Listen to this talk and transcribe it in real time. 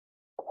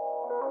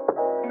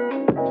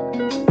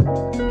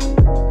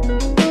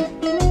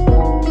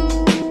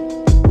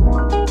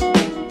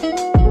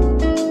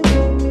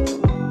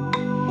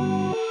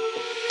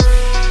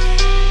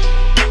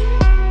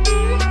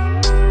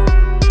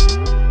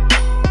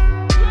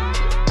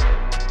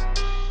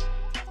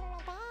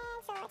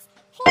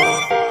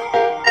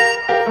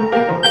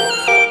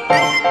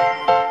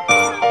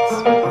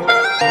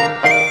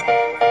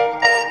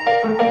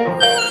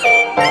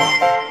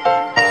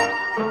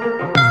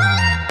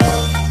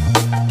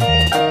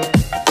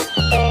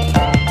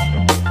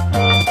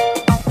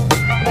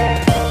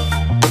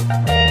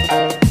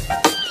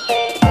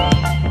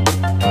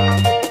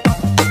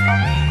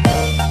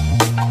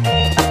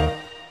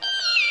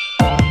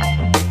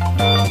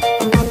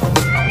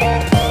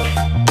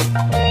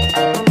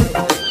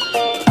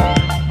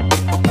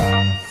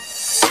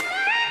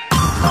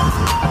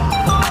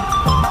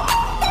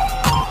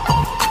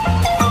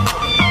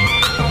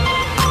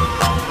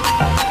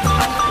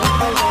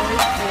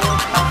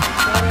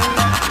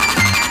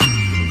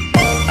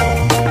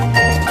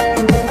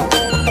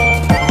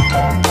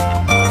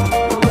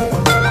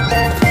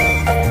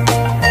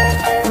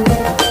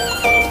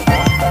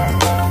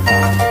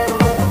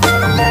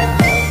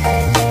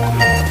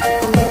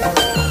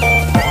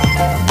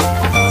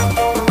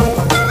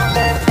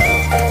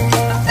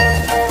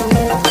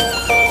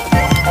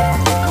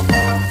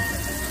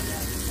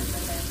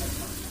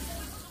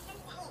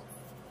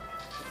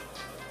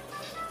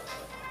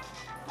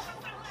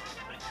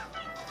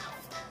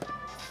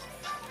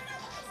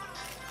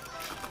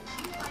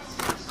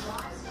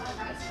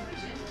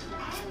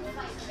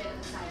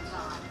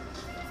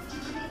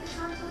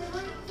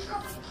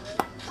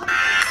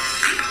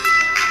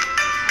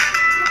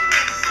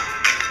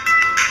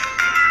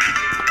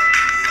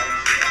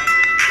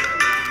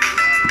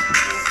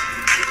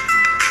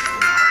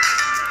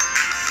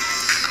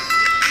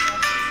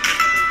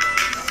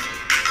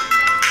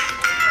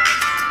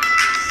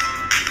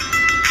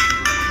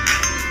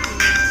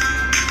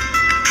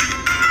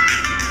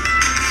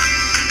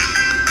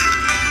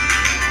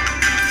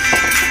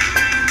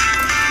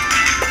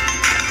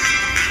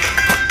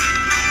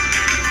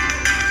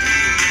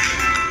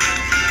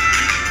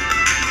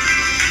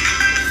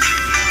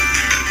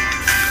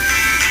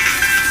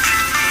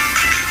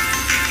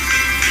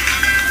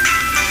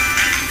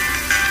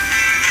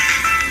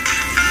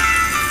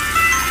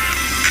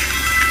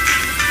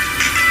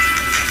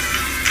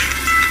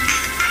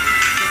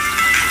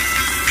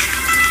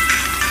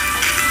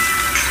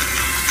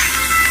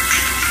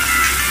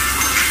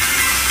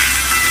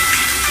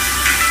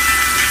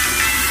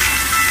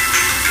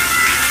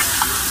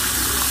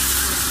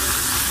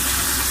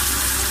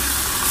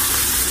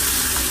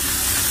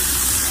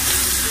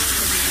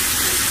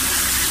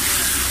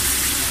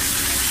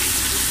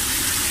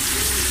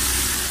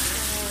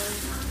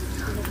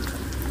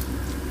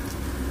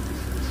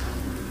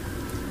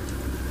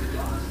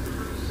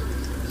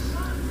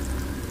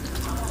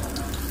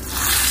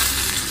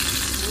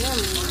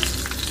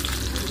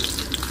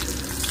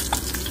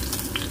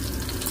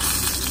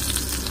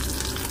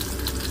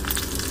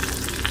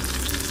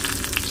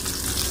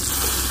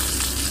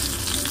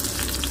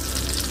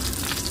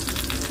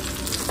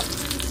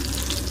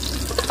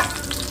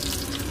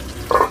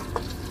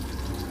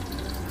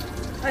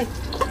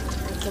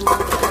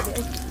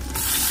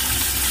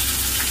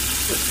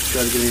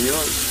Gagawin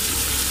yun.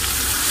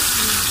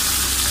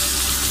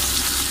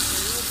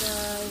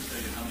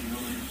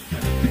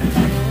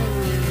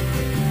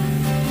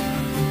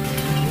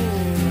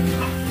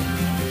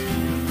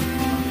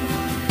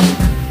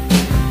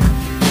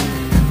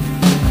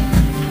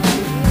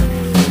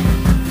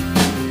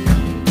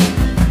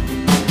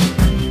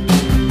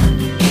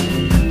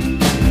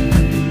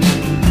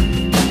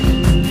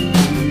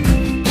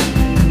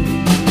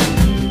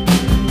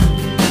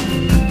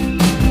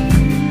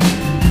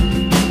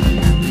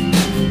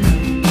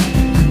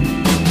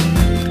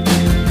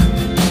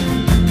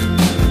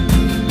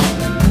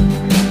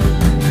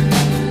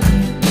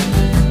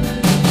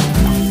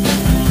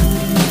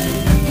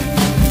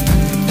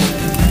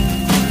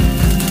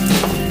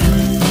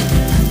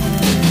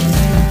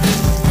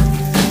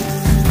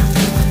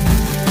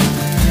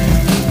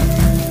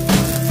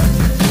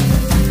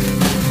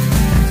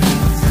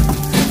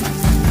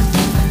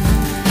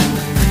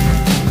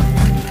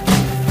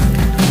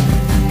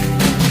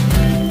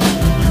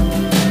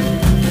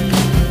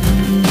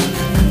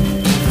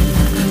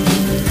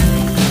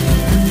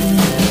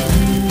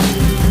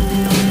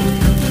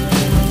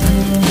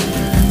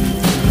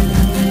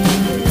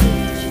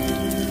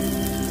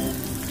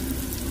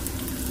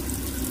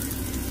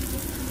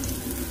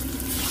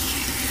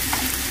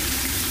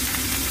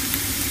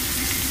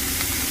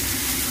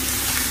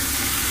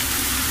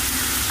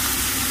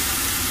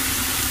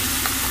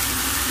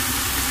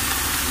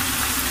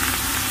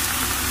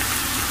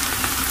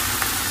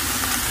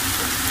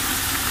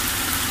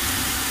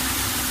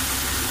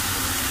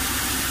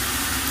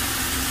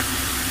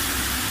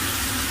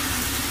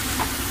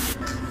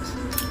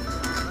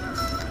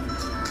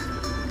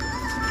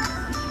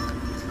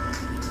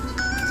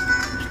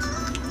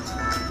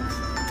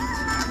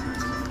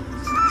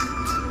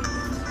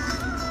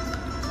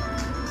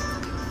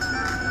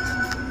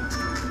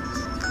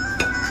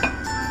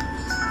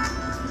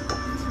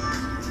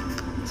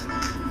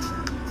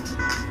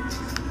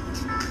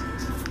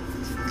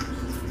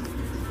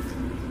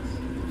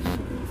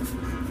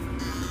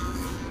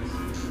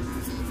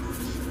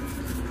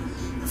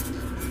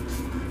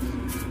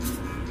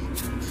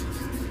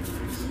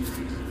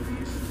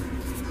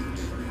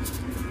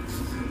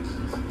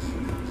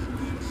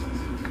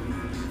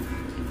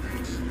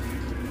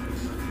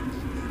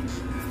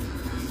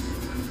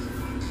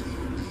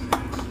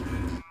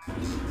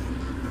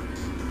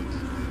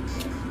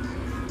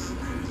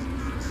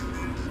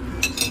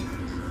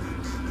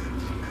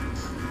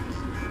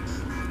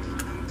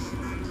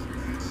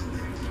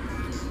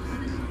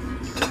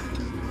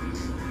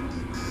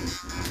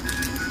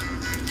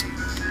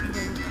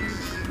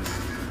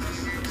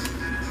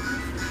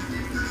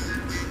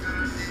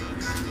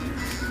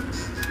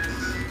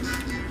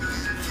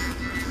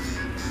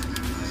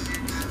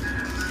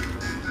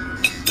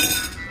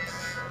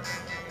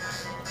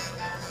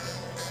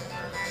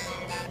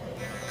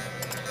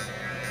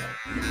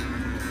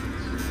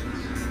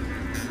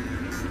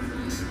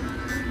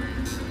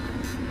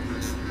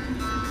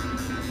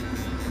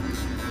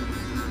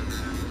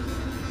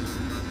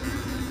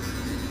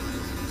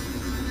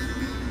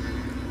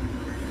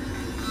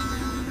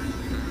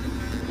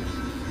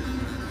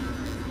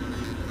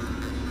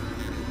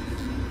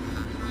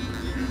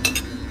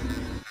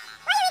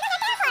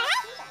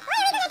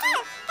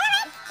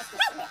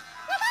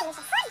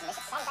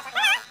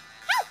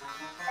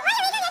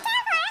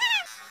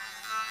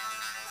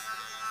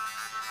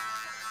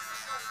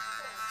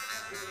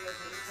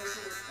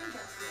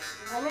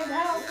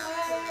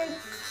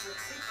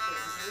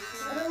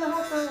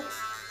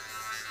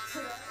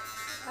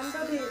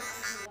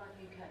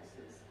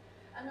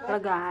 Hello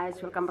guys,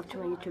 welcome back to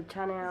my YouTube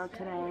channel.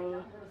 Today,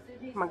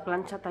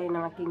 magplansya tayo ng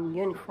aking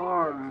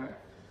uniform.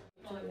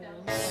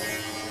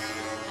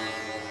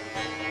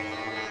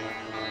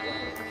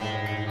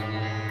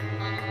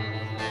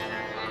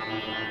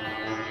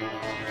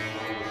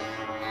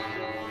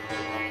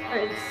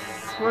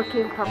 It's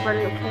working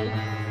properly, okay?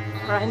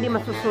 Para hindi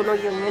masusunog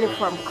yung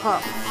uniform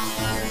ko.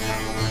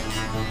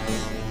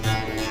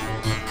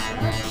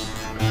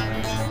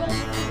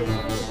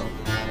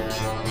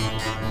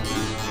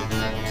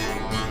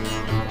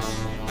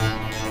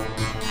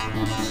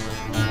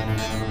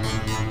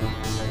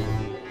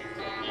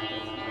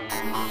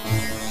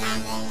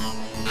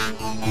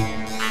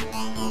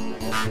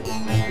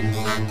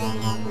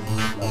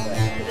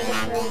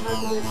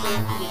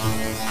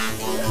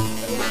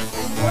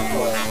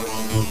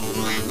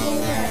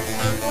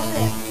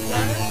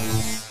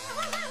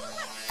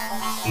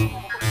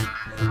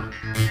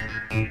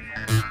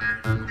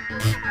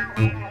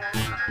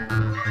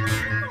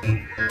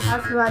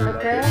 Last one,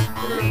 okay?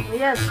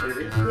 Yes,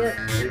 yes.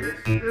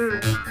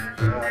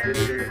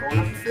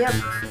 Yep.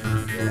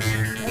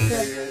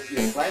 Okay.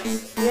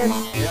 Yes.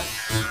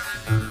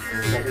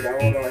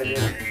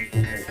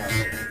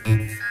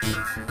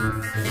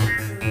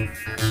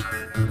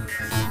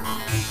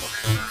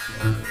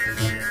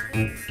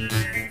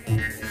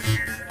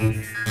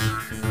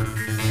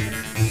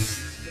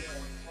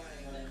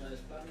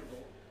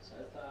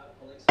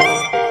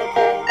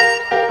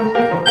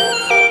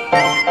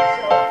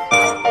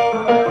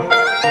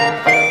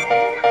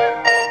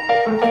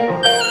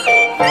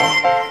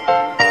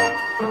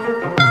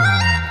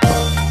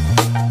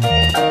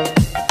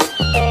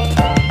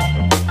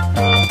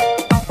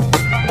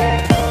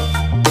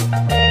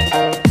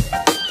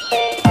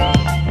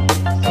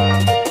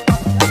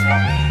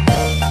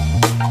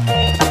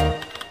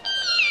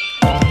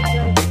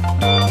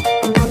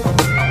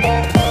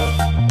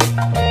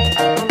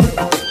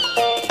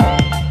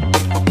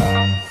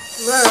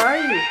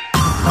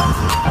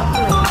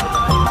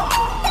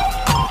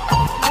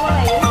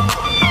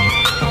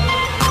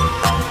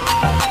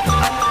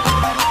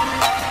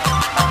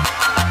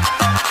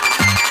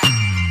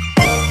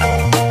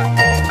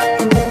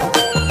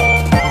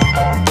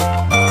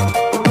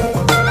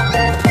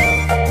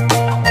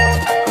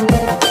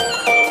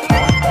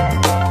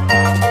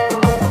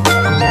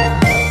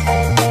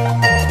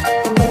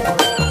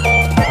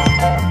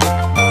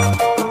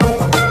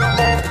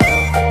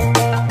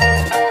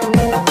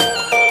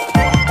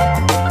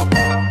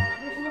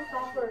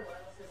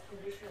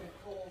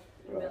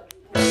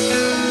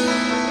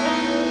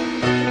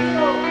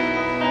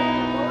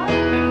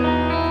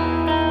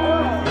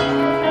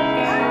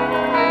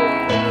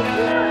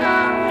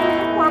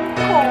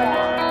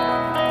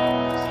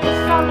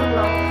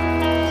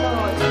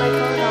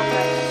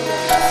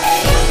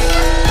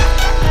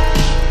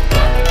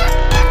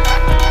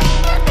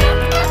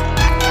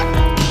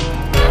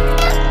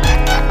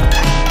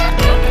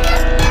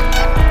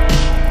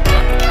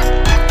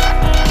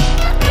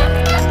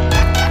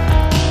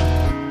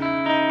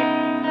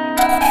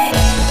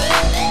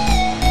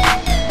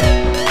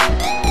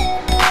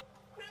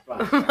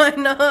 I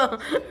know.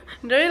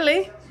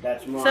 Really?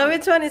 That's mine. So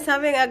which one is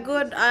having a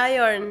good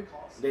iron?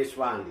 This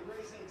one.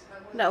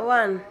 That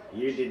one?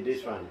 You did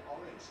this one.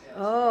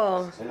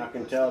 Oh. And I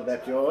can tell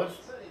that's yours.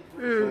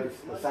 So it's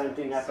the same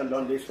thing happened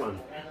on this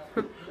one.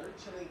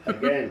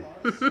 Again.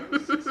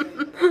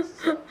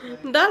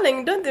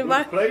 Darling, don't you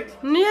buy?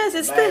 Yes,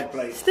 it's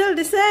still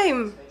the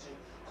same.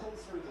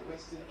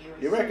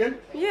 You reckon?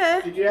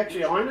 Yeah. Did you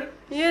actually iron it?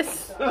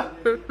 Yes.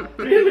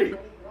 Really?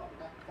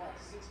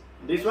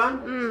 This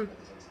one?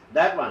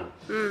 That one?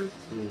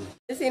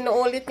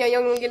 Sinuulit niya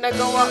yung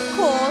ginagawa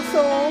ko,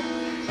 so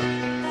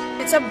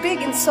it's a big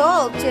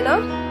insult, you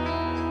know?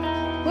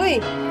 Uy,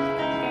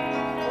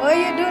 why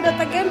you do that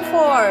again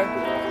for?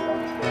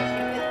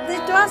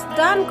 It was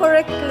done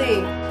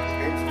correctly.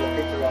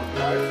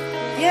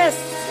 Yes.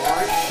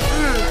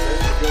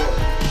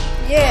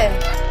 Yeah.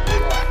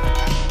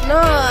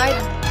 No, I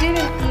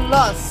didn't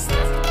lost.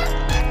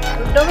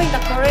 I'm doing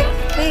the correct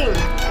thing.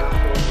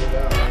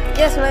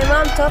 Yes, my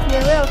mom taught me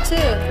well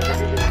too.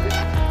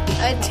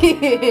 I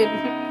did.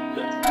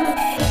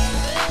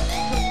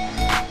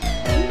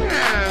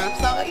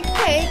 So,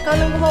 okay, ikaw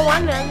nang gumawa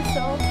nun,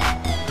 so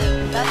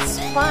that's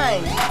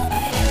fine.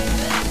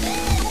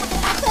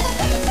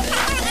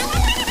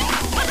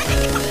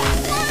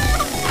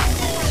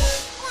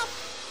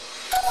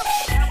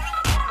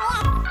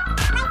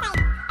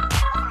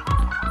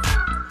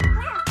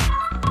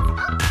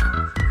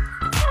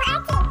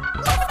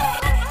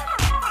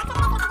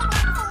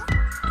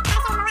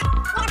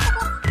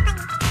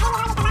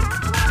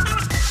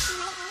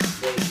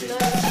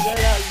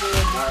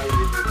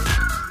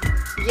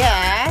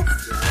 Yes.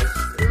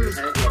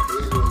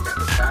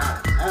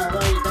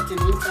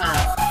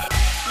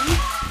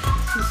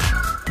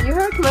 You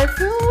hurt my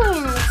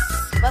feelings,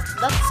 but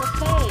that's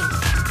okay.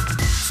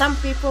 Some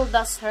people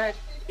does hurt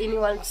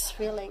anyone's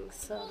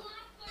feelings, so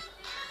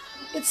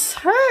it's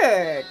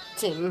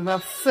hurting my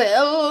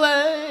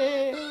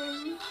feelings.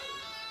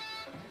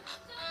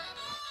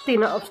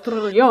 Tina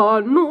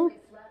Australiano.